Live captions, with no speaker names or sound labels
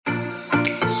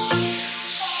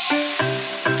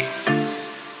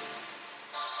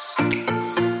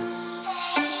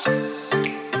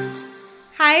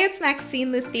it's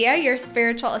Maxine Luthia, your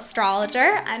spiritual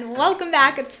astrologer, and welcome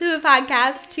back to the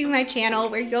podcast, to my channel,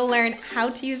 where you'll learn how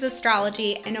to use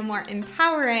astrology in a more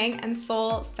empowering and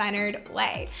soul-centered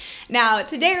way. Now,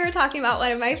 today we're talking about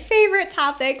one of my favorite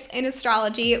topics in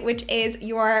astrology, which is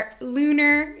your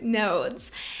lunar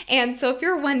nodes. And so if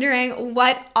you're wondering,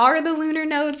 what are the lunar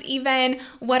nodes even?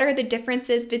 What are the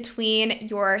differences between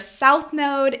your south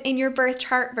node in your birth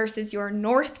chart versus your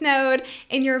north node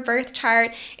in your birth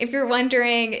chart? If you're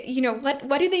wondering,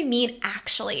 what do they mean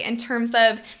actually in terms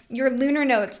of your lunar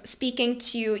nodes speaking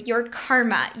to your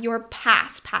karma, your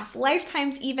past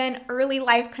lifetimes, even early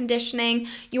life conditioning,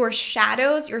 your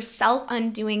shadows, your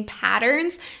self-undoing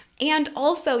patterns, and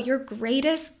also your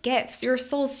greatest gifts, your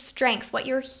soul's strengths, what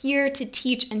you're here to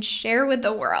teach and share with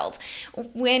the world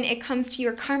when it comes to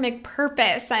your karmic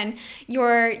purpose and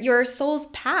your soul's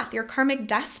path, your karmic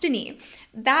destiny.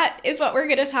 That is what we're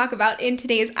going to talk about in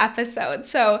today's episode.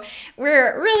 So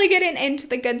we're really getting into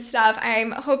the good stuff.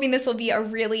 I'm hoping this will be a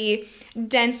really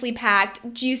densely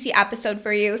packed, juicy episode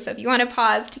for you. So if you want to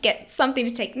pause to get something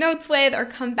to take notes with or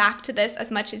come back to this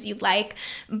as much as you'd like.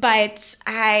 But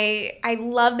I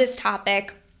love this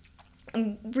topic.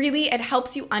 Really, it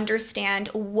helps you understand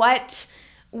what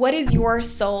is your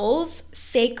soul's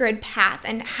sacred path,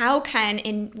 and how can,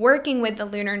 in working with the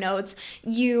lunar nodes,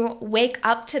 you wake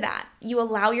up to that. You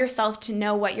allow yourself to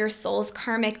know what your soul's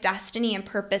karmic destiny and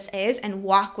purpose is and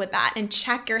walk with that, and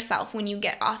check yourself when you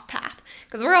get off path.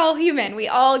 Because we're all human. We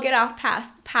all get off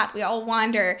path. We all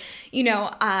wander,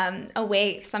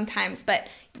 away sometimes. But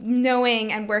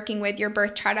knowing and working with your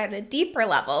birth chart at a deeper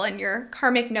level, and your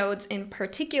karmic nodes in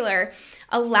particular,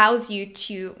 allows you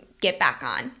to get back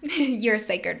on your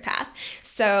sacred path.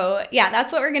 So yeah,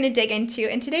 that's what we're going to dig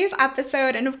into in today's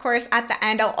episode. And of course, at the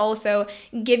end, I'll also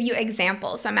give you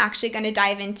examples. So I'm actually going to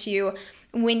dive into,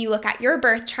 when you look at your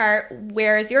birth chart,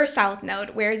 where's your south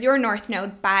node, where's your north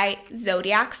node by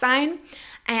zodiac sign.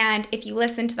 And if you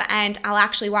listen to the end, I'll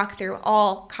actually walk through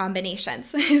all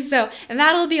combinations. So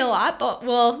that'll be a lot, but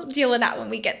we'll deal with that when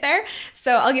we get there.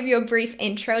 So I'll give you a brief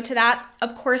intro to that.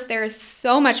 Of course, there's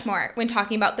so much more when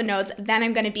talking about the nodes than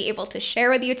I'm going to be able to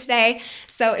share with you today.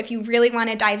 So if you really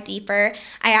want to dive deeper,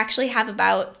 I actually have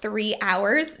about 3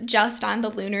 hours just on the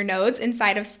lunar nodes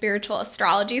inside of Spiritual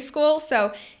Astrology School.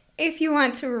 So if you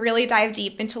want to really dive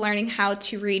deep into learning how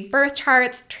to read birth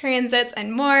charts, transits,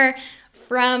 and more,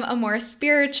 from a more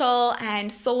spiritual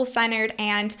and soul-centered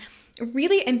and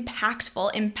really impactful,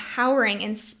 empowering,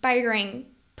 inspiring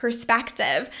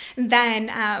perspective, then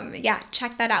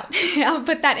check that out. I'll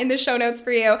put that in the show notes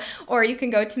for you, or you can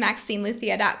go to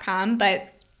maxineluthia.com.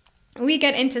 But we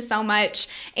get into so much,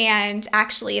 and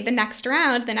actually the next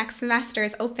semester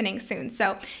is opening soon.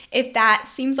 So if that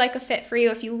seems like a fit for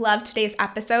you, if you love today's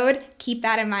episode, keep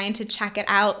that in mind to check it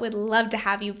out. Would love to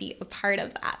have you be a part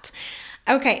of that.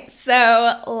 Okay,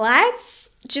 so let's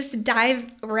just dive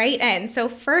right in. So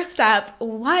first up,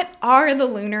 what are the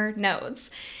lunar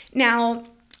nodes? Now,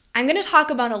 I'm going to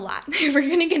talk about a lot. We're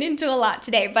going to get into a lot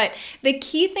today, but the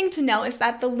key thing to know is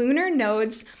that the lunar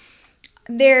nodes,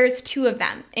 there's 2 of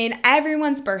them in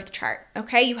everyone's birth chart,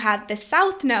 okay? You have the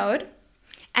south node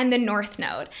and the north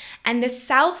node. And the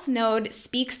south node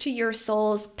speaks to your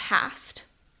soul's past,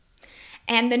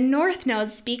 and the north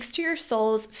node speaks to your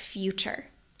soul's future.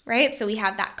 Right? So we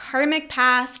have that karmic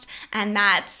past, and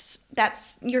that's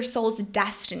your soul's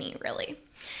destiny, really.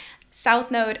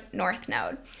 South node, north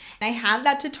node. And I have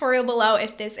that tutorial below.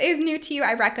 If this is new to you,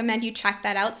 I recommend you check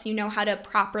that out so you know how to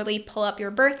properly pull up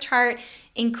your birth chart,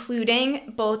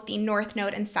 including both the north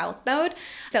node and south node.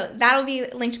 So that'll be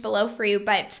linked below for you,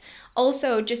 but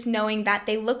also just knowing that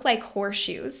they look like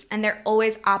horseshoes and they're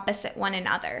always opposite one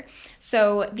another.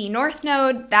 So the north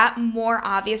node, that more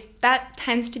obvious, that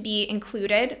tends to be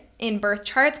included in birth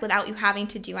charts without you having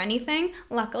to do anything,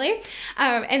 luckily.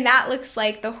 And that looks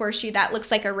like the horseshoe, that looks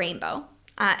like a rainbow.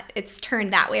 It's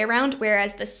turned that way around,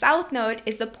 whereas the south node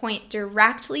is the point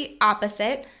directly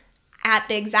opposite, at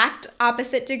the exact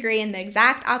opposite degree in the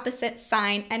exact opposite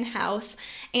sign and house.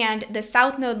 And the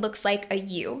south node looks like a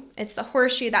U. It's the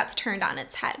horseshoe that's turned on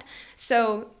its head.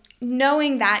 So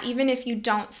knowing that, even if you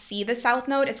don't see the south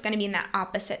node, it's going to be in that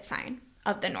opposite sign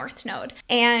of the north node.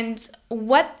 And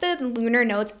what the lunar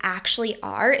nodes actually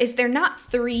are is they're not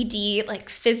 3D, like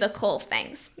physical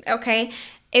things, okay?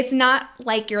 It's not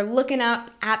like you're looking up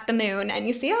at the moon and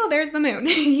you see, oh, there's the moon.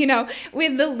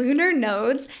 With the lunar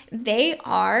nodes, they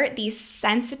are these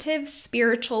sensitive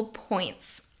spiritual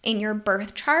points in your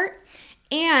birth chart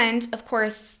and, of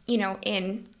course,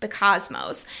 in the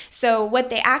cosmos. So what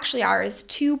they actually are is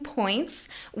 2 points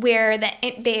where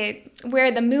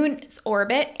the moon's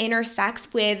orbit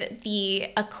intersects with the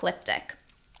ecliptic.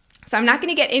 So I'm not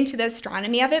going to get into the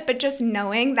astronomy of it, but just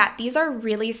knowing that these are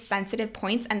really sensitive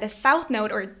points, and the south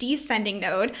node or descending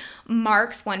node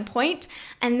marks one point,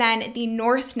 and then the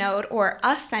north node or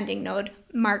ascending node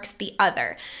marks the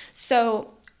other.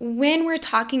 So when we're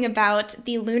talking about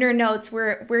the lunar nodes,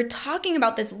 we're talking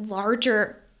about this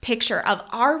larger picture of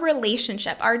our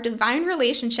relationship, our divine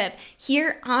relationship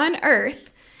here on Earth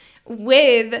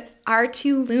with our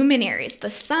two luminaries, the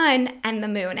sun and the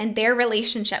moon, and their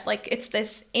relationship. Like, it's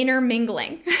this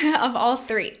intermingling of all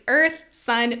three: Earth,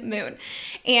 sun, moon.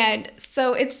 And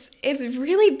so it's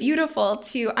really beautiful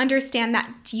to understand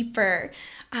that deeper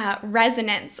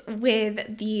resonance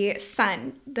with the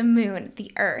sun, the moon,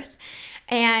 the earth,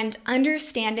 and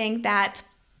understanding that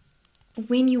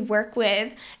when you work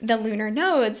with the lunar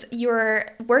nodes,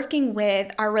 you're working with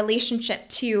our relationship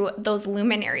to those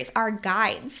luminaries, our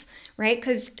guides, right?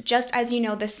 Because just as you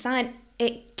know, the sun,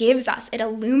 it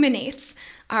illuminates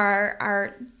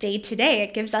our day to day.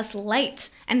 It gives us light.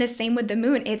 And the same with the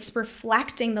moon. It's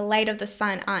reflecting the light of the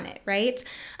sun on it, right?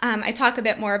 I talk a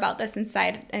bit more about this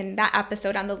in that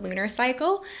episode on the lunar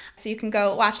cycle. So you can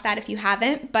go watch that if you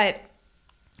haven't. But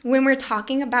when we're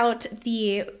talking about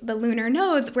the lunar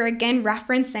nodes, we're again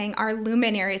referencing our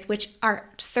luminaries, which are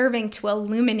serving to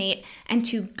illuminate and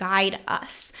to guide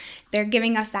us. They're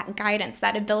giving us that guidance,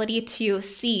 that ability to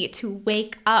see, to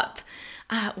wake up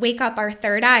our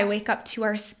third eye, wake up to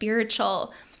our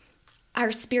spiritual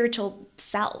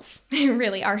selves,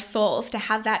 really our souls, to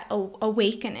have that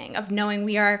awakening of knowing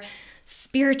we are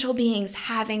spiritual beings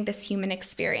having this human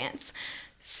experience.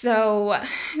 So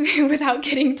without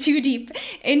getting too deep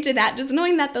into that, just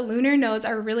knowing that the lunar nodes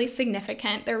are really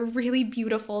significant. They're really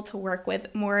beautiful to work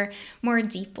with more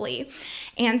deeply.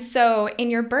 And so in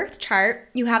your birth chart,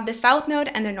 you have the south node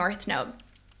and the north node.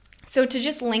 So to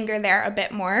just linger there a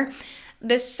bit more,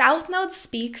 the south node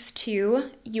speaks to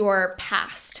your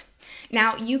past.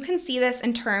 Now, you can see this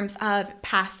in terms of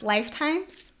past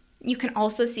lifetimes. You can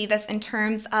also see this in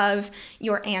terms of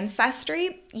your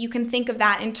ancestry. You can think of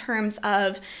that in terms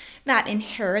of that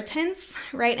inheritance,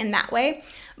 right, in that way,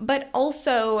 but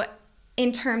also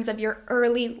in terms of your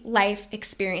early life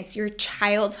experience, your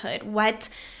childhood, what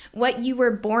you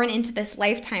were born into this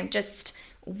lifetime just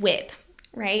with,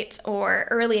 right, or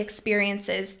early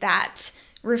experiences that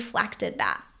reflected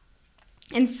that.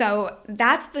 And so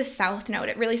that's the south node.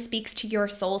 It really speaks to your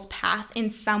soul's path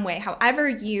in some way, however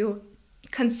you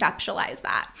conceptualize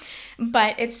that.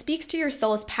 But it speaks to your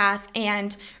soul's path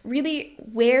and really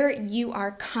where you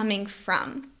are coming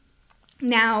from.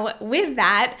 Now, with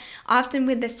that, often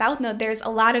with the south node, there's a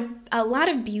lot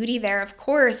of beauty there, of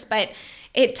course, but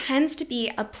it tends to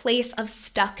be a place of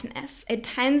stuckness. It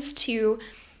tends to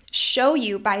show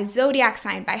you by zodiac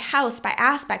sign, by house, by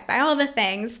aspect, by all the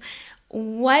things,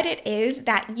 what it is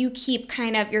that you keep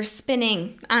you're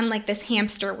spinning on like this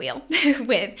hamster wheel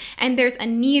with. And there's a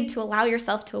need to allow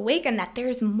yourself to awaken that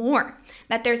there's more,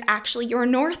 that there's actually your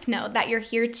north node, that you're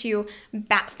here to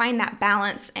find that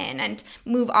balance in and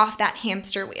move off that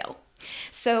hamster wheel.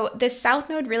 So the south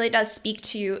node really does speak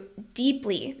to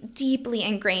deeply, deeply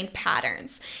ingrained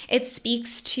patterns. It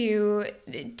speaks to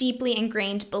deeply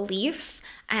ingrained beliefs,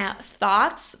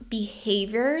 thoughts,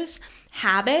 behaviors,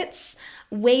 habits,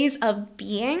 ways of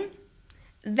being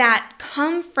that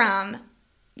come from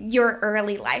your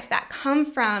early life, that come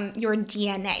from your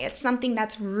DNA. It's something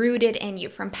that's rooted in you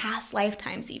from past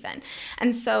lifetimes even.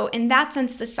 And so in that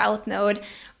sense, the south node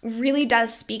really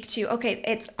does speak to, okay,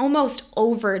 it's almost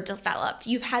overdeveloped.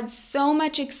 You've had so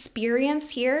much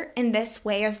experience here in this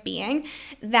way of being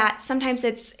that sometimes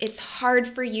it's hard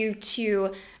for you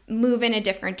to move in a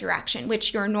different direction,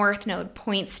 which your north node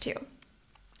points to.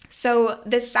 So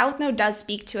the south node does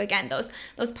speak to, again,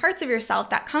 those parts of yourself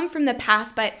that come from the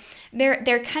past, but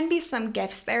there can be some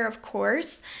gifts there, of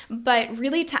course, but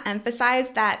really to emphasize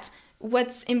that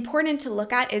what's important to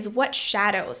look at is what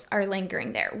shadows are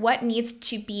lingering there, what needs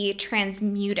to be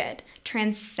transcended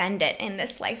in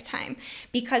this lifetime,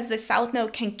 because the south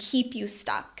node can keep you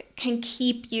stuck, can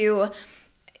keep you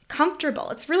comfortable.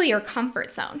 It's really your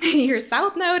comfort zone. Your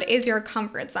south node is your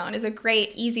comfort zone, is a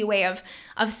great, easy way of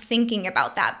thinking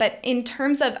about that. But in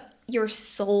terms of your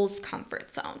soul's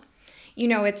comfort zone,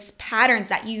 it's patterns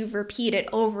that you've repeated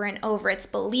over and over. It's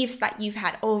beliefs that you've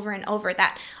had over and over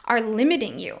that are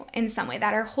limiting you in some way,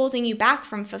 that are holding you back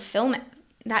from fulfillment.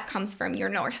 That comes from your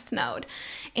north node.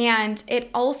 And it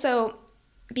also,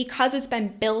 because it's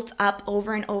been built up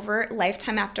over and over,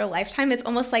 lifetime after lifetime, it's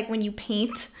almost like when you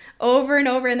paint over and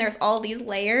over and there's all these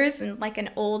layers and like an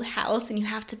old house and you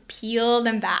have to peel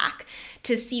them back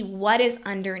to see what is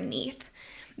underneath.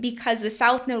 because the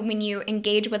South Node, when you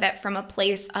engage with it from a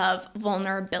place of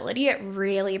vulnerability, it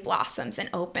really blossoms and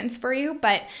opens for you.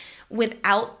 But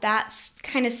without that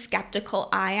kind of skeptical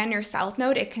eye on your South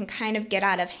Node, it can kind of get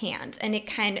out of hand, and it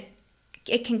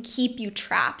can keep you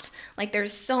trapped. Like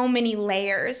there's so many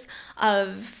layers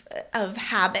of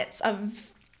habits, of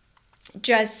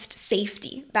just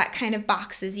safety that kind of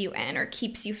boxes you in or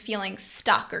keeps you feeling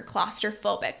stuck or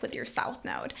claustrophobic with your South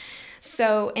Node.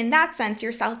 So in that sense,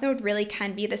 your South Node really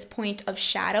can be this point of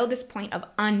shadow, this point of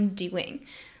undoing.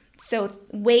 So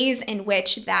ways in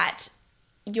which that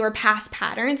your past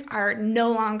patterns are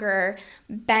no longer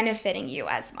benefiting you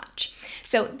as much.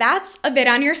 So that's a bit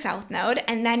on your South Node.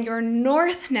 And then your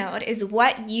North Node is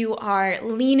what you are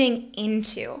leaning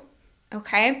into.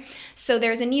 Okay, so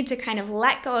there's a need to kind of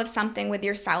let go of something with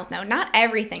your South Node. Not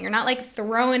everything. You're not like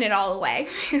throwing it all away,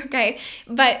 okay?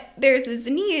 But there's this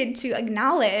need to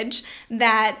acknowledge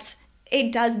that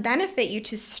it does benefit you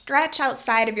to stretch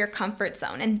outside of your comfort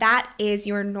zone, and that is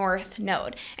your North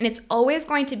Node. And it's always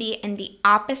going to be in the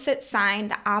opposite sign,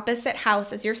 the opposite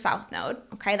house as your South Node,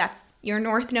 okay? That's your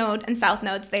North Node and South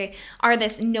Nodes. They are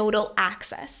this nodal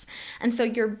axis. And so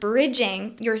you're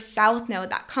bridging your South Node,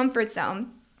 that comfort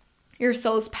zone, your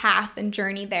soul's path and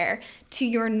journey there, to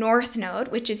your North Node,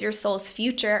 which is your soul's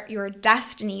future, your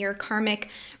destiny, your karmic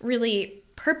really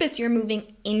purpose you're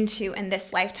moving into in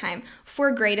this lifetime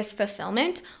for greatest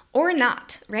fulfillment or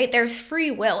not, right? There's free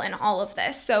will in all of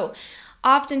this. So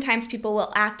oftentimes people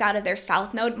will act out of their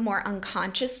South Node more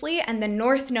unconsciously, and the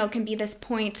North Node can be this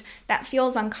point that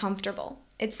feels uncomfortable.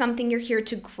 It's something you're here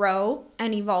to grow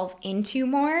and evolve into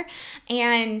more,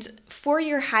 and for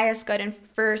your highest good, and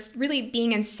first really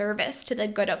being in service to the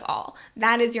good of all.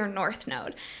 That is your North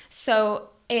Node. So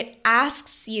it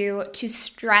asks you to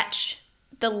stretch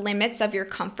the limits of your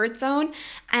comfort zone.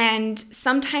 And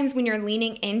sometimes when you're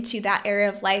leaning into that area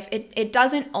of life, it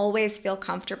doesn't always feel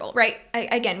comfortable, right?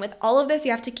 Again, with all of this, you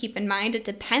have to keep in mind, it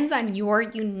depends on your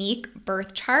unique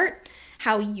birth chart,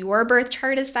 how your birth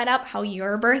chart is set up, how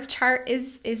your birth chart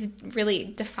is really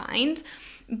defined.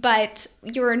 But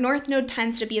your North Node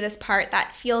tends to be this part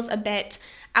that feels a bit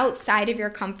outside of your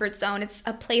comfort zone. It's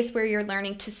a place where you're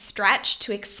learning to stretch,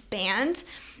 to expand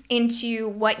into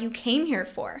what you came here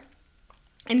for.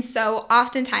 And so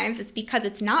oftentimes it's because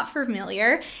it's not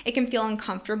familiar. It can feel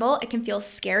uncomfortable. It can feel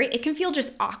scary. It can feel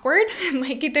just awkward.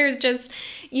 Like there's just,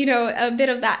 a bit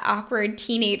of that awkward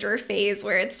teenager phase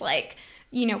where it's like,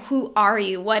 who are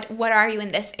you? What are you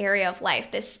in this area of life,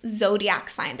 this zodiac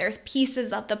sign? There's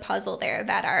pieces of the puzzle there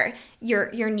that are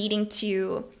you're needing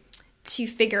to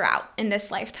figure out in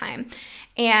this lifetime.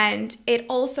 And it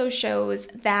also shows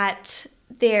that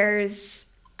there's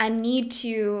a need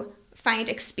to find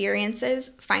experiences,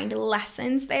 find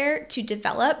lessons there to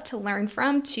develop, to learn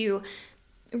from, to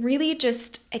really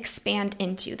just expand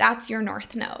into. That's your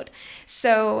North Node.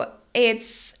 So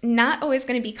it's not always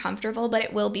going to be comfortable, but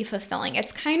it will be fulfilling.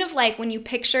 It's kind of like when you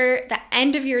picture the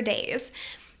end of your days,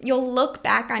 you'll look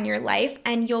back on your life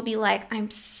and you'll be like, I'm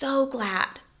so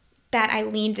glad that I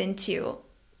leaned into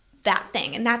that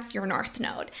thing. And that's your North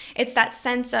Node. It's that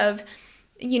sense of,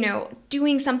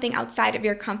 doing something outside of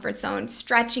your comfort zone,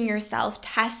 stretching yourself,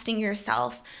 testing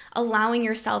yourself, allowing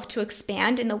yourself to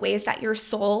expand in the ways that your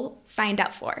soul signed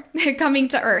up for. Coming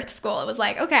to Earth school, it was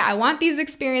like, okay, I want these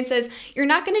experiences. You're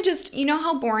not going to just,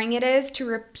 how boring it is to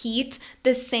repeat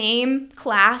the same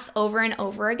class over and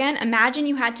over again. Imagine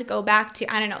you had to go back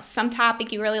to, some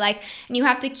topic you really like, and you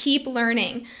have to keep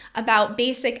learning about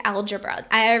basic algebra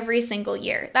every single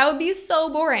year. That would be so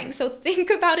boring. So think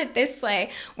about it this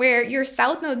way, where your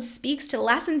South Node speaks to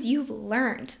lessons you've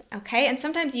learned, okay? And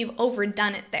sometimes you've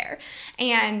overdone it there.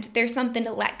 And there's something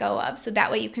to let go of, so that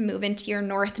way you can move into your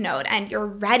North Node and you're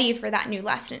ready for that new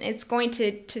lesson. It's going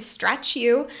to stretch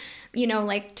you,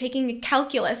 like taking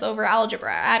calculus over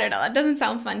algebra. I don't know. It doesn't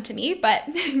sound fun to me, but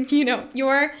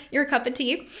your cup of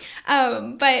tea.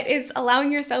 But it's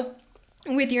allowing yourself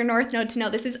with your North Node to know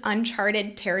this is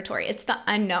uncharted territory. It's the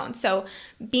unknown. So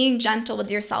being gentle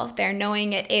with yourself there,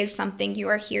 knowing it is something you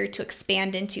are here to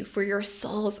expand into for your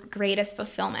soul's greatest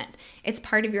fulfillment. It's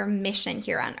part of your mission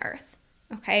here on Earth.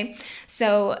 Okay,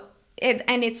 so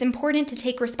it's important to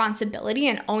take responsibility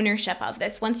and ownership of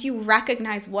this. Once you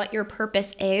recognize what your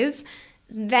purpose is,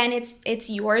 then it's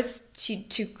yours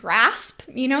to grasp,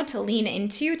 to lean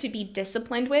into, to be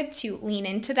disciplined with, to lean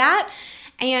into that.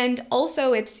 And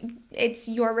also it's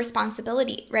your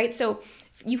responsibility, right? So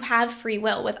you have free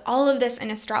will. With all of this in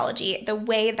astrology, the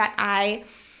way that I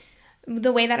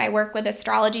work with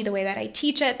astrology, the way that I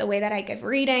teach it, the way that I give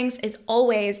readings is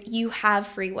always you have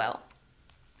free will.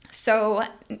 So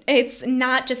it's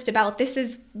not just about this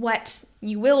is what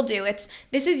you will do.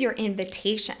 This is your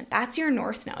invitation. That's your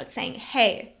North Node. It's saying,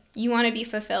 hey, you want to be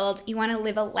fulfilled. You want to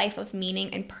live a life of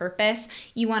meaning and purpose.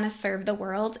 You want to serve the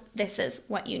world. This is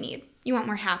what you need. You want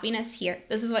more happiness here.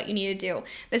 This is what you need to do.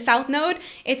 The South Node,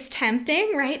 it's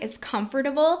tempting, right? It's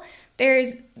comfortable.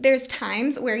 There's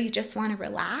times where you just want to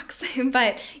relax,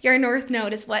 but your North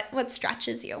Node is what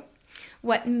stretches you,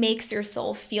 what makes your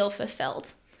soul feel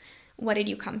fulfilled. What did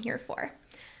you come here for?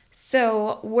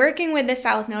 So working with the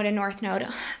South Node and North Node,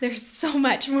 there's so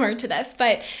much more to this,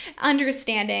 but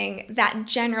understanding that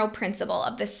general principle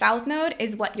of the South Node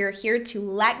is what you're here to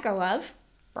let go of,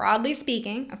 broadly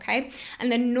speaking, okay?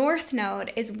 And the North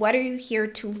Node is what are you here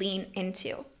to lean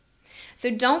into? So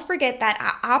don't forget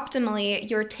that optimally,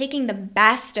 you're taking the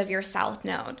best of your South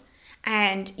Node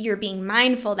and you're being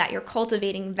mindful that you're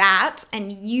cultivating that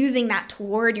and using that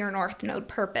toward your North Node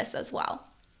purpose as well.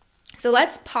 So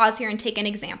let's pause here and take an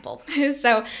example.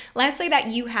 So let's say that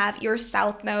you have your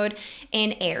South Node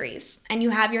in Aries and you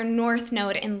have your North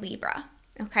Node in Libra,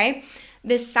 okay?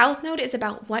 This South Node is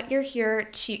about what you're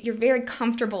very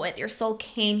comfortable with, your soul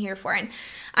came here for. And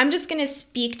I'm just going to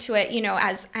speak to it,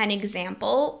 as an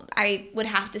example. I would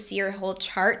have to see your whole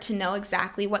chart to know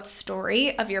exactly what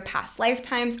story of your past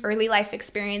lifetimes, early life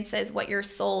experiences, what your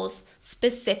soul's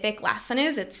specific lesson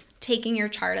is. It's taking your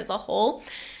chart as a whole.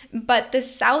 But the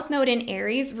South Node in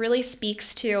Aries really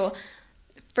speaks to,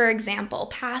 for example,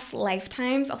 past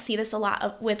lifetimes. I'll see this a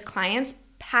lot with clients,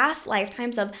 past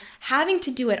lifetimes of having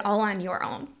to do it all on your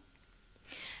own.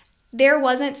 There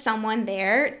wasn't someone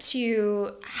there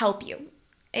to help you.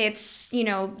 It's,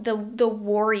 the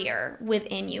warrior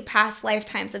within you, past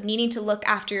lifetimes of needing to look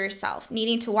after yourself,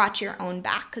 needing to watch your own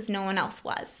back because no one else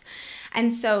was.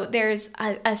 And so there's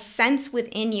a sense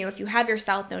within you, if you have your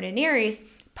South Node in Aries,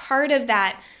 part of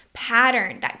that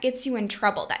pattern that gets you in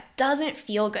trouble, that doesn't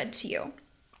feel good to you,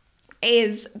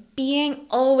 is being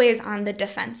always on the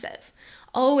defensive,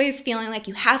 always feeling like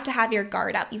you have to have your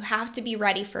guard up, you have to be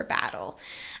ready for battle.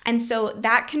 And so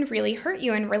that can really hurt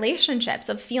you in relationships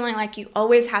of feeling like you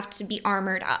always have to be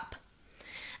armored up.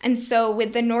 And so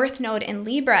with the North Node in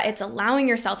Libra, it's allowing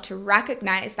yourself to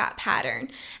recognize that pattern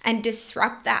and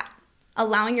disrupt that,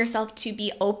 allowing yourself to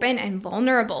be open and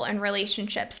vulnerable in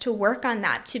relationships, to work on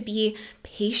that, to be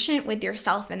patient with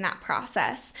yourself in that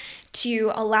process,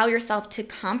 to allow yourself to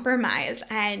compromise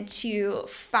and to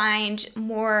find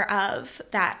more of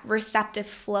that receptive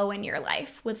flow in your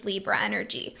life with Libra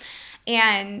energy.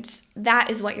 And that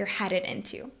is what you're headed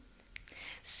into.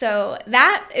 So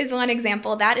that is one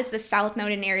example. That is the South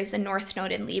Node in Aries, the North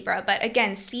Node in Libra. But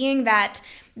again, seeing that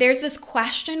there's this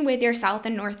question with your South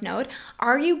and North Node.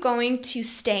 Are you going to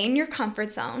stay in your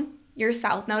comfort zone, your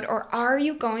South Node, or are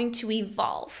you going to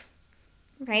evolve,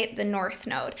 right? The North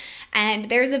Node. And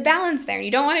there's a balance there.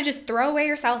 You don't want to just throw away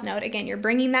your South Node. Again, you're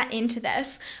bringing that into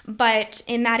this. But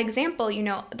in that example,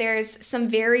 there's some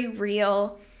very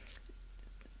real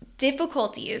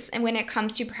difficulties and when it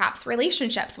comes to perhaps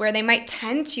relationships where they might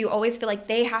tend to always feel like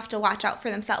they have to watch out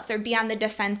for themselves or be on the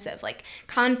defensive. Like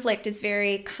conflict is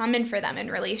very common for them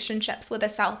in relationships with a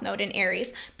South Node in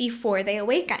Aries before they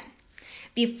awaken,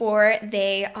 before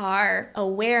they are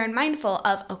aware and mindful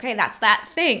of, okay, that's that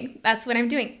thing. That's what I'm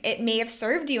doing. It may have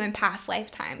served you in past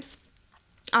lifetimes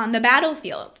on the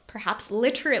battlefield, perhaps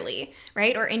literally,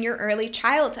 right? Or in your early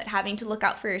childhood having to look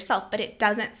out for yourself, but it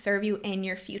doesn't serve you in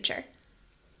your future.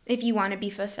 If you want to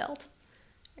be fulfilled,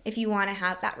 if you want to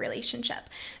have that relationship.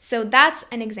 So that's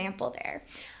an example there.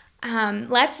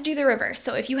 Let's do the reverse.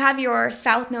 So if you have your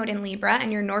South Node in Libra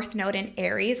and your North Node in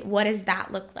Aries, what does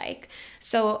that look like?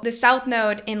 So the South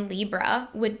Node in Libra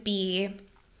would be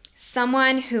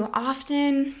someone who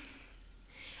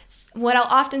what I'll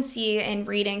often see in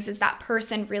readings is that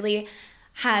person really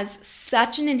has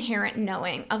such an inherent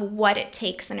knowing of what it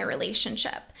takes in a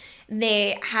relationship.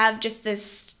 They have just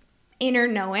this inner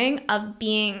knowing of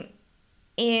being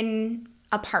in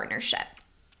a partnership.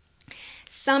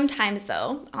 Sometimes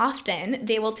though, often,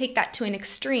 they will take that to an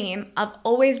extreme of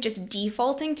always just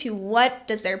defaulting to what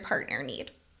does their partner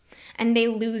need. And they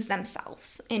lose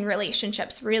themselves in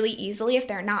relationships really easily if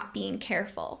they're not being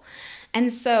careful.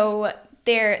 And so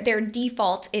their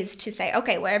default is to say,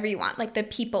 okay, whatever you want, like the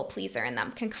people pleaser in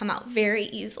them can come out very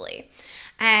easily.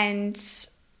 And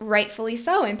rightfully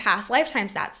so, in past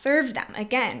lifetimes that served them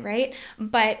again, right?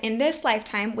 But in this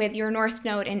lifetime with your North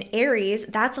Node in Aries,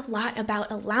 that's a lot about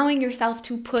allowing yourself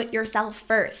to put yourself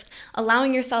first,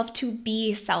 allowing yourself to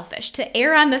be selfish, to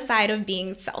err on the side of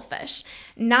being selfish,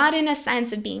 not in a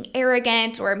sense of being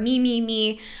arrogant or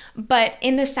me, but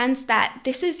in the sense that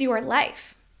this is your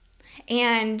life.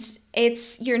 And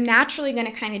you're naturally going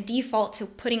to kind of default to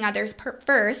putting others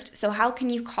first. So how can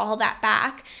you call that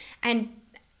back and,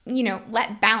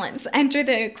 let balance enter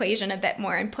the equation a bit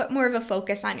more and put more of a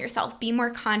focus on yourself? Be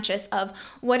more conscious of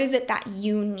what is it that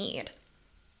you need,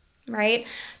 right?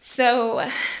 So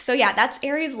yeah, that's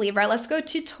Aries, Libra. Let's go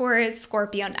to Taurus,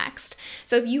 Scorpio next.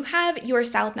 So if you have your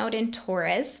South Node in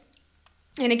Taurus,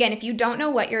 and again, if you don't know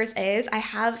what yours is, I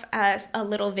have a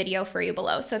little video for you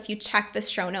below. So if you check the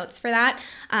show notes for that,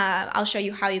 I'll show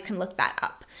you how you can look that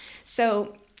up.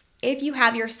 So if you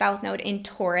have your South Node in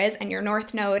Taurus and your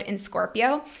North Node in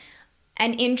Scorpio,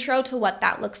 an intro to what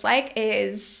that looks like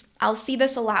is, I'll see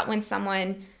this a lot when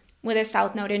someone with a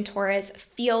South Node in Taurus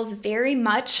feels very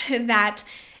much that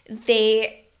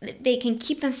they can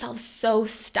keep themselves so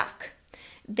stuck.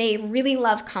 They really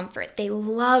love comfort. They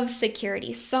love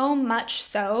security, so much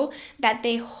so that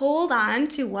they hold on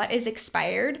to what is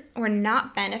expired or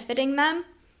not benefiting them,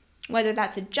 whether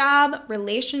that's a job,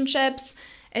 relationships,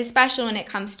 especially when it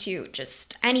comes to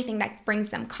just anything that brings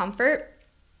them comfort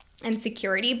and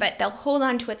security, but they'll hold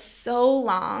on to it so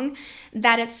long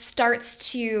that it starts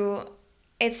to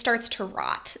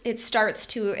rot.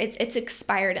 It's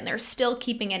expired and they're still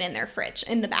keeping it in their fridge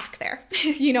in the back there,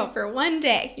 for one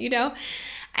day,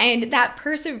 And that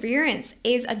perseverance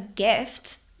is a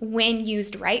gift when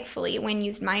used rightfully, when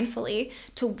used mindfully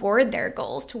toward their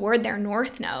goals, toward their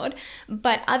North Node.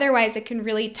 But otherwise, it can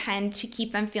really tend to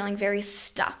keep them feeling very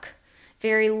stuck,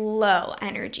 very low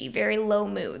energy, very low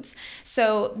moods.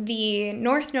 So the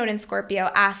North Node in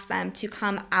Scorpio asks them to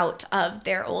come out of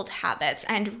their old habits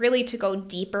and really to go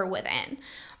deeper within,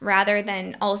 rather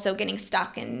than also getting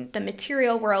stuck in the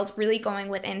material world, really going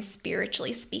within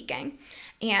spiritually speaking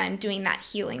and doing that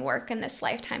healing work in this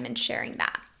lifetime and sharing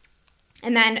that.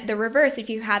 And then the reverse,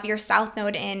 if you have your South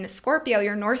Node in Scorpio,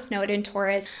 your North Node in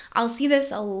Taurus, I'll see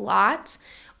this a lot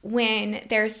when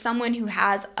there's someone who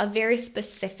has a very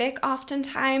specific,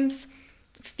 oftentimes,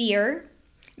 fear.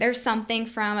 There's something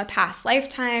from a past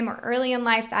lifetime or early in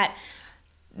life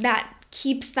that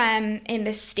keeps them in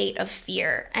this state of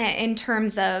fear, in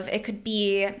terms of it could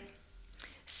be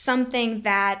something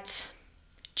that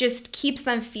just keeps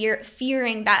them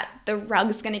fearing that the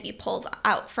rug's going to be pulled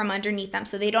out from underneath them,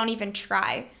 so they don't even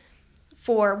try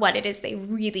for what it is they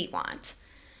really want,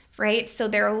 right? So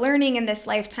they're learning in this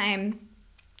lifetime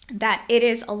that it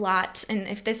is a lot, and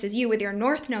if this is you with your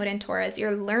North Node in Taurus,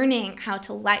 you're learning how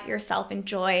to let yourself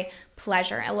enjoy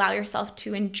pleasure, allow yourself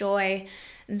to enjoy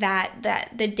that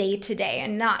the day-to-day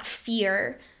and not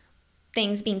fear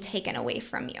things being taken away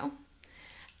from you.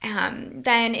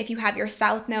 Then if you have your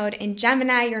South Node in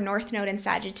Gemini, your North Node in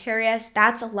Sagittarius,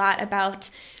 that's a lot about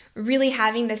really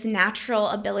having this natural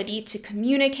ability to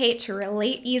communicate, to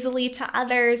relate easily to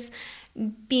others,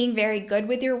 being very good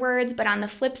with your words. But on the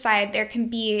flip side, there can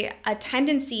be a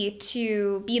tendency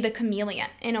to be the chameleon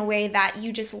in a way that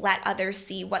you just let others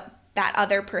see what that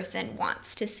other person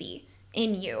wants to see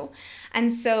in you.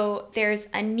 And so there's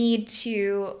a need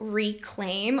to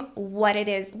reclaim what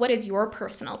is your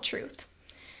personal truth.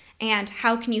 And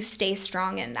how can you stay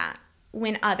strong in that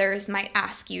when others might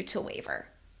ask you to waver?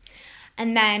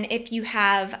 And then if you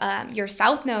have your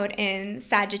South Node in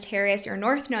Sagittarius, your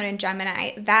North Node in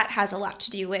Gemini, that has a lot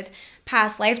to do with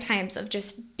past lifetimes of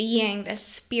just being this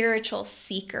spiritual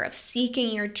seeker, of seeking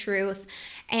your truth.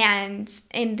 And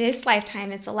in this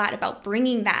lifetime, it's a lot about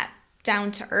bringing that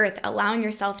down to earth, allowing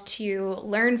yourself to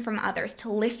learn from others,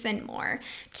 to listen more,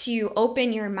 to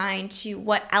open your mind to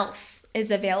what else is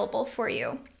available for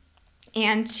you,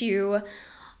 and to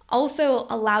also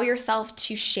allow yourself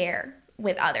to share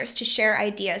with others, to share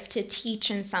ideas, to teach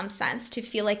in some sense, to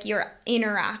feel like you're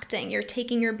interacting, you're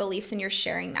taking your beliefs and you're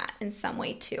sharing that in some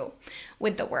way too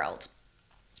with the world.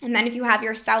 And then if you have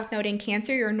your South Node in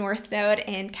Cancer, your North Node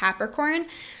in Capricorn,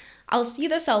 I'll see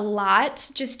this a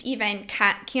lot, just even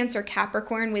Cancer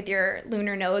Capricorn with your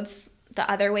lunar nodes the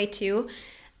other way too,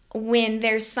 when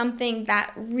there's something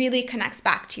that really connects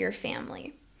back to your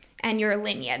family and your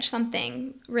lineage,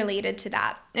 something related to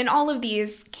that. And all of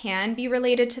these can be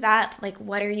related to that, like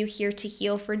what are you here to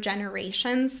heal for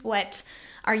generations? What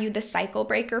are you the cycle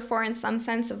breaker for in some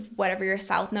sense of whatever your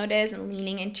South Node is and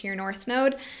leaning into your North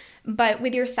Node? But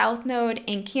with your South Node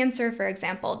in Cancer, for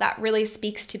example, that really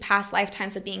speaks to past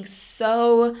lifetimes of being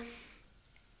so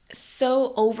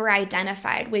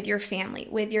over-identified with your family,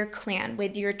 with your clan,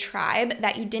 with your tribe,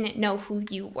 that you didn't know who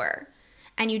you were.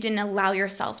 And you didn't allow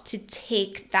yourself to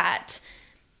take that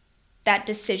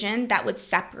decision that would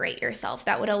separate yourself,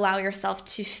 that would allow yourself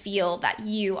to feel that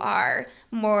you are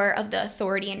more of the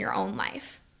authority in your own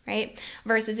life, right?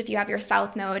 Versus if you have your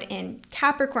South Node in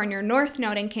Capricorn, your North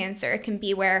Node in Cancer, it can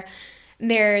be where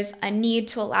there's a need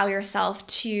to allow yourself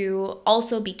to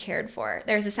also be cared for.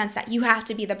 There's a sense that you have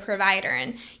to be the provider,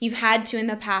 and you've had to in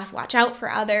the past watch out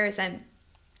for others, and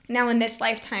now in this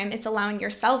lifetime, it's allowing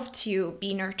yourself to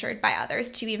be nurtured by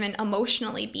others, to even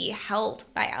emotionally be held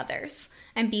by others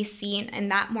and be seen in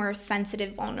that more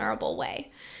sensitive, vulnerable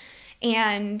way.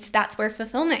 And that's where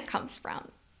fulfillment comes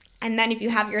from. And then if you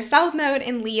have your South Node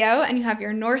in Leo and you have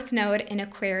your North Node in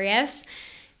Aquarius,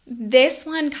 this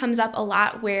one comes up a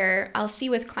lot where I'll see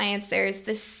with clients there's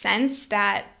this sense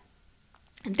that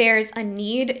there's a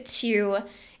need to,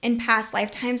 in past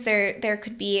lifetimes, there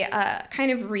could be a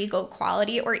kind of regal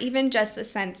quality, or even just the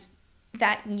sense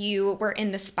that you were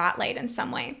in the spotlight in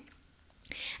some way.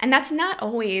 And that's not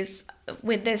always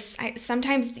with this.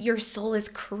 Sometimes your soul is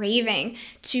craving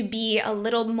to be a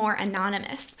little more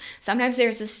anonymous. Sometimes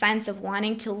there's a sense of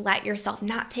wanting to let yourself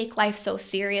not take life so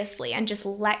seriously and just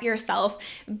let yourself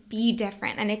be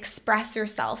different and express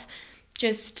yourself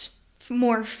just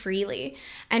more freely,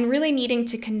 and really needing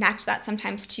to connect that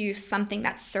sometimes to something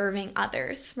that's serving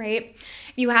others, right?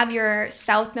 You have your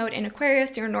South Node in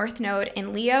Aquarius, your North Node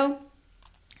in Leo.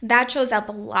 That shows up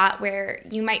a lot where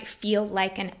you might feel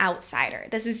like an outsider.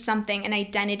 This is something, an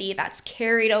identity that's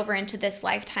carried over into this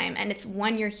lifetime, and it's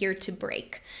one you're here to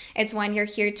break. It's one you're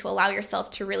here to allow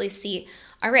yourself to really see,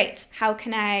 all right, how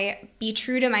can I be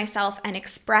true to myself and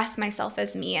express myself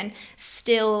as me and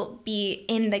still be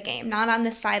in the game, not on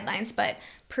the sidelines, but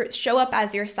show up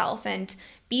as yourself and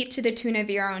beat to the tune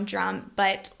of your own drum,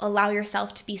 but allow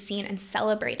yourself to be seen and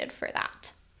celebrated for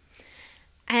that.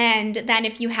 And then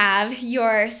if you have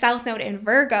your South Node in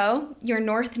Virgo, your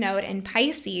North Node in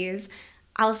Pisces,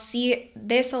 I'll see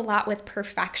this a lot with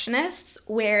perfectionists,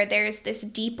 where there's this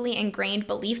deeply ingrained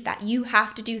belief that you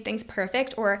have to do things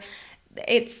perfect, or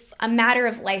it's a matter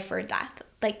of life or death.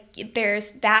 Like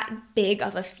there's that big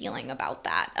of a feeling about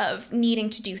that, of needing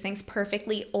to do things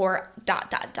perfectly or ...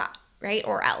 right?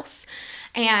 Or else.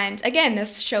 And again,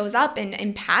 this shows up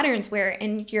in patterns where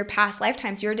in your past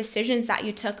lifetimes, your decisions that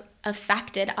you took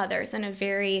affected others in a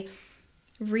very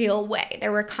real way.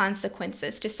 There were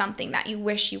consequences to something that you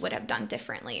wish you would have done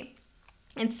differently.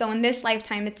 And so in this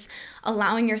lifetime, it's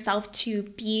allowing yourself to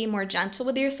be more gentle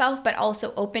with yourself, but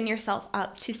also open yourself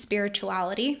up to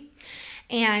spirituality.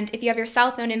 And if you have your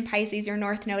South Node in Pisces, your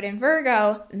North Node in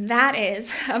Virgo, that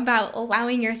is about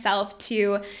allowing yourself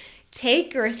to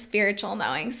take your spiritual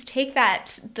knowings, take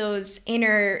those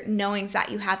inner knowings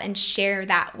that you have, and share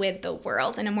that with the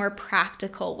world in a more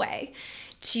practical way,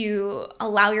 to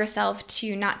allow yourself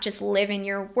to not just live in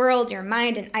your world, your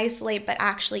mind, and isolate, but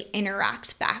actually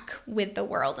interact back with the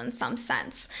world in some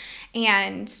sense.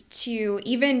 And to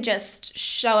even just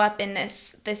show up in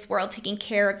this world, taking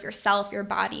care of yourself, your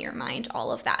body, your mind,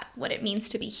 all of that, what it means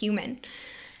to be human.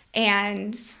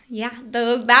 And yeah,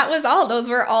 that was all. Those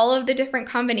were all of the different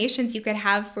combinations you could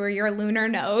have for your lunar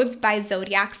nodes by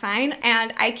zodiac sign.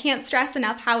 And I can't stress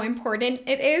enough how important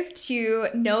it is to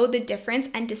know the difference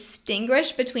and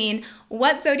distinguish between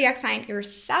what zodiac sign your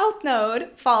South Node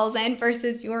falls in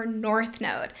versus your North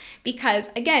Node. Because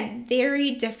again,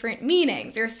 very different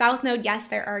meanings. Your South Node, yes,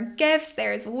 there are gifts,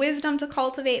 there's wisdom to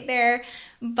cultivate there,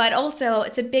 but also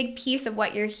it's a big piece of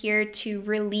what you're here to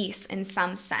release in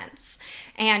some sense.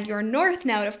 And your North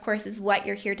Node, of course, is what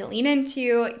you're here to lean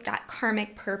into, that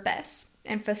karmic purpose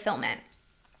and fulfillment.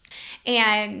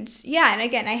 And yeah, and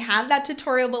again, I have that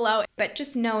tutorial below, but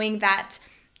just knowing that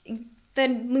the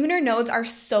lunar nodes are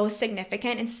so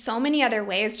significant in so many other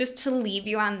ways, just to leave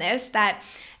you on this, that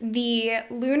the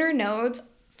lunar nodes,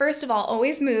 first of all,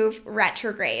 always move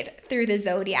retrograde through the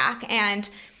zodiac. And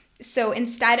so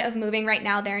instead of moving right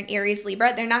now, they're in Aries,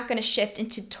 Libra, they're not going to shift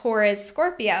into Taurus,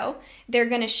 Scorpio. They're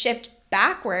going to shift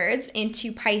backwards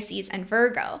into Pisces and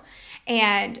Virgo.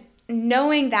 And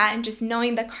knowing that, and just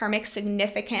knowing the karmic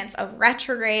significance of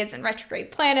retrogrades and retrograde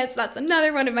planets, that's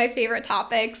another one of my favorite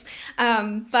topics.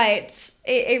 But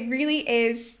it really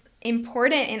is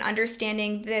important in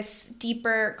understanding this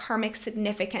deeper karmic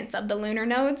significance of the lunar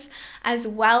nodes, as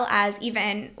well as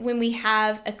even when we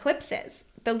have eclipses.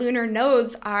 The lunar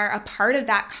nodes are a part of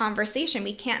that conversation.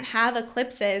 We can't have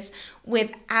eclipses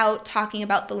without talking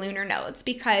about the lunar nodes,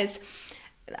 because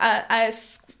a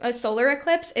solar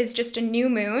eclipse is just a new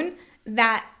moon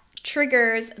that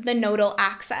triggers the nodal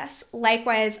axis.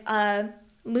 Likewise, a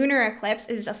lunar eclipse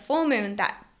is a full moon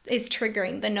that is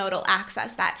triggering the nodal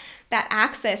axis, that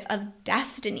axis of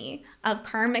destiny, of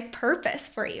karmic purpose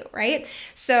for you, right?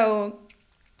 So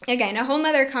again, a whole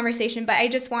nother conversation, but I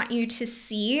just want you to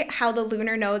see how the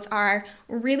lunar nodes are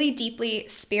really deeply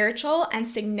spiritual and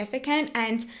significant,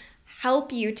 and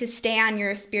help you to stay on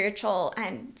your spiritual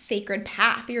and sacred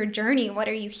path, your journey. What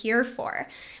are you here for?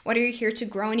 What are you here to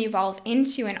grow and evolve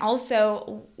into? And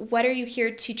also, what are you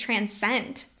here to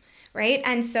transcend, right?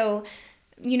 And so,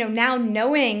 now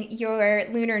knowing your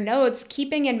lunar nodes,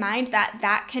 keeping in mind that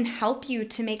that can help you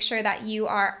to make sure that you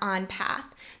are on path.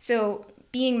 So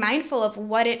being mindful of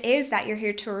what it is that you're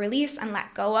here to release and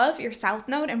let go of, your south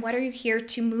node, and what are you here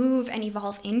to move and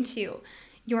evolve into,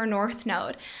 your north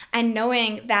node. And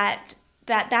knowing that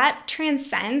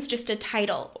transcends just a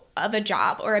title of a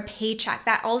job or a paycheck.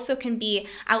 That also can be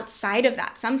outside of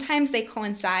that. Sometimes they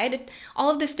coincide.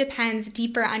 All of this depends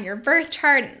deeper on your birth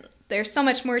chart. There's so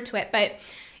much more to it, but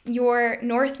your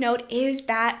north node is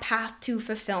that path to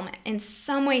fulfillment in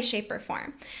some way, shape, or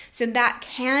form. So that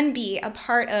can be a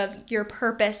part of your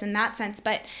purpose in that sense,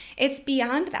 but it's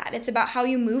beyond that. It's about how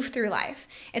you move through life.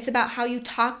 It's about how you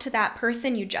talk to that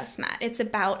person you just met. It's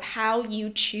about how you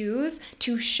choose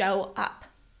to show up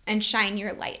and shine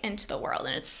your light into the world.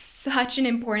 And it's such an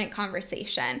important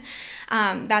conversation.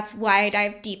 That's why I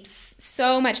dive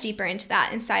so much deeper into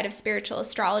that inside of spiritual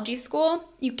astrology school.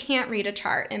 You can't read a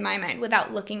chart, in my mind,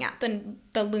 without looking at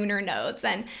the lunar nodes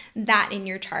and that in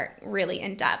your chart really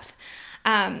in depth.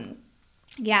 And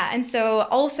so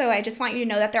also I just want you to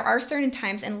know that there are certain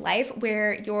times in life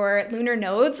where your lunar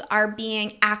nodes are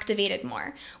being activated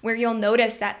more, where you'll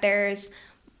notice that there's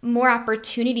more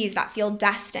opportunities that feel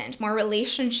destined, more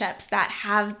relationships that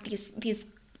have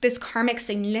this karmic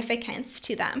significance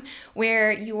to them,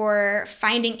 where you're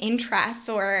finding interests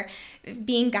or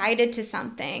being guided to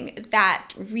something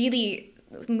that really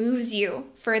moves you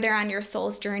further on your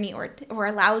soul's journey or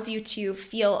allows you to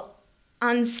feel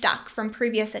unstuck from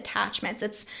previous attachments.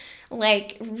 It's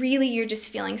like really you're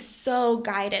just feeling so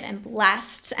guided and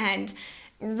blessed, and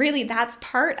really that's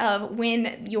part of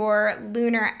when your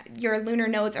lunar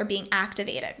nodes are being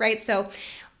activated, right? So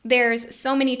there's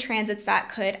so many transits that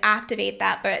could activate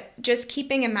that, but just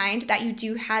keeping in mind that you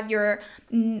do have your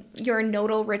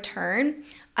nodal return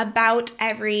about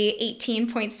every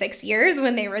 18.6 years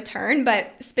when they return,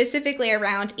 but specifically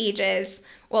around ages,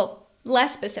 well,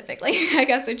 less specifically, I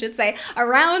guess I should say,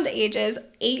 around ages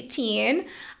 18,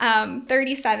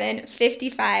 37,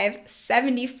 55,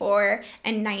 74,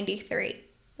 and 93.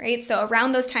 Right? So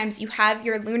around those times, you have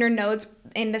your lunar nodes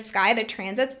in the sky, the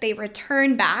transits, they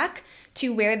return back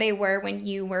to where they were when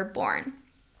you were born.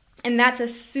 And that's a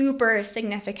super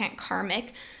significant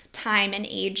karmic time and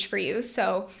age for you.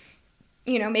 So,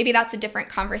 maybe that's a different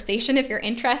conversation. If you're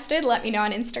interested, let me know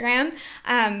on Instagram.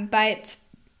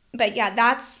 But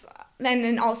yeah, and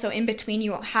then also in between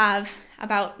you have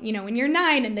about, when you're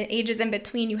 9 and the ages in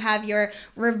between, you have your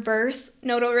reverse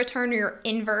nodal return or your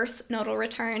inverse nodal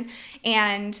return.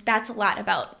 And that's a lot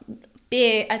about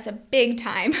it's a big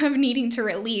time of needing to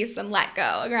release and let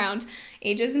go around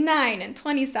ages 9 and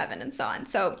 27 and so on.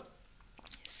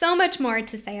 So much more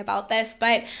to say about this,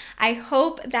 but I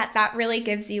hope that really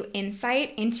gives you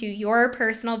insight into your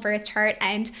personal birth chart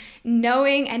and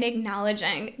knowing and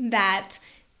acknowledging that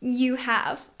you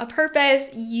have a purpose,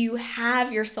 you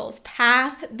have your soul's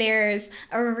path, there's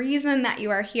a reason that you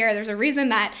are here, there's a reason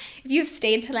that if you've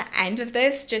stayed to the end of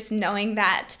this, just knowing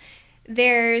that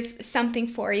there's something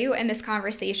for you in this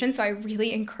conversation. So I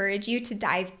really encourage you to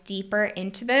dive deeper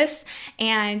into this.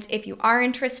 And if you are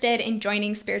interested in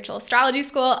joining Spiritual Astrology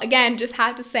School, again, just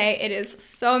have to say it is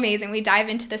so amazing. We dive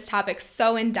into this topic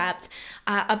so in depth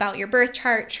about your birth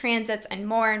chart, transits, and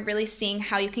more, and really seeing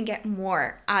how you can get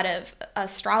more out of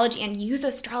astrology and use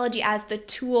astrology as the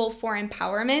tool for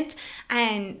empowerment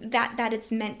and that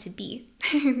it's meant to be.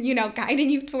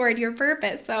 Guiding you toward your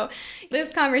purpose. So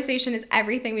this conversation is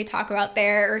everything we talk about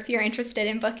there. Or if you're interested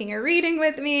in booking a reading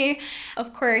with me,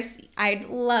 of course, I'd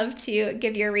love to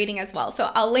give you a reading as well.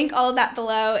 So I'll link all of that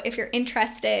below if you're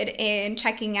interested in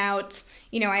checking out.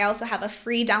 I also have a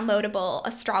free downloadable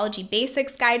astrology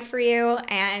basics guide for you,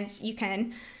 and you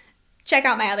can check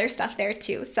out my other stuff there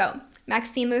too. So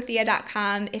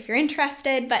MaxineLuthia.com if you're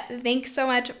interested. But thanks so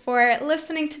much for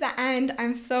listening to the end.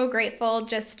 I'm so grateful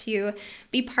just to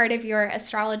be part of your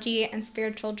astrology and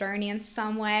spiritual journey in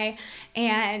some way.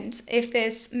 And if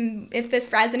this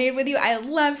resonated with you, I'd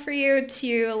love for you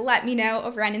to let me know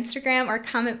over on Instagram or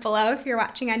comment below if you're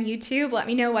watching on YouTube. Let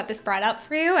me know what this brought up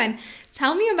for you and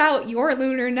tell me about your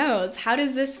lunar nodes. How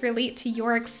does this relate to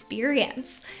your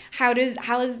experience? How does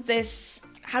this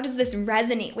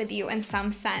resonate with you in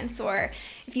some sense? Or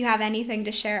if you have anything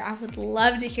to share, I would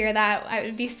love to hear that. It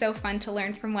would be so fun to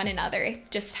learn from one another,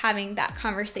 just having that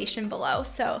conversation below.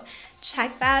 So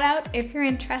check that out if you're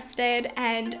interested,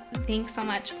 and thanks so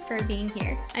much for being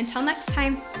here. Until next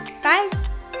time, bye.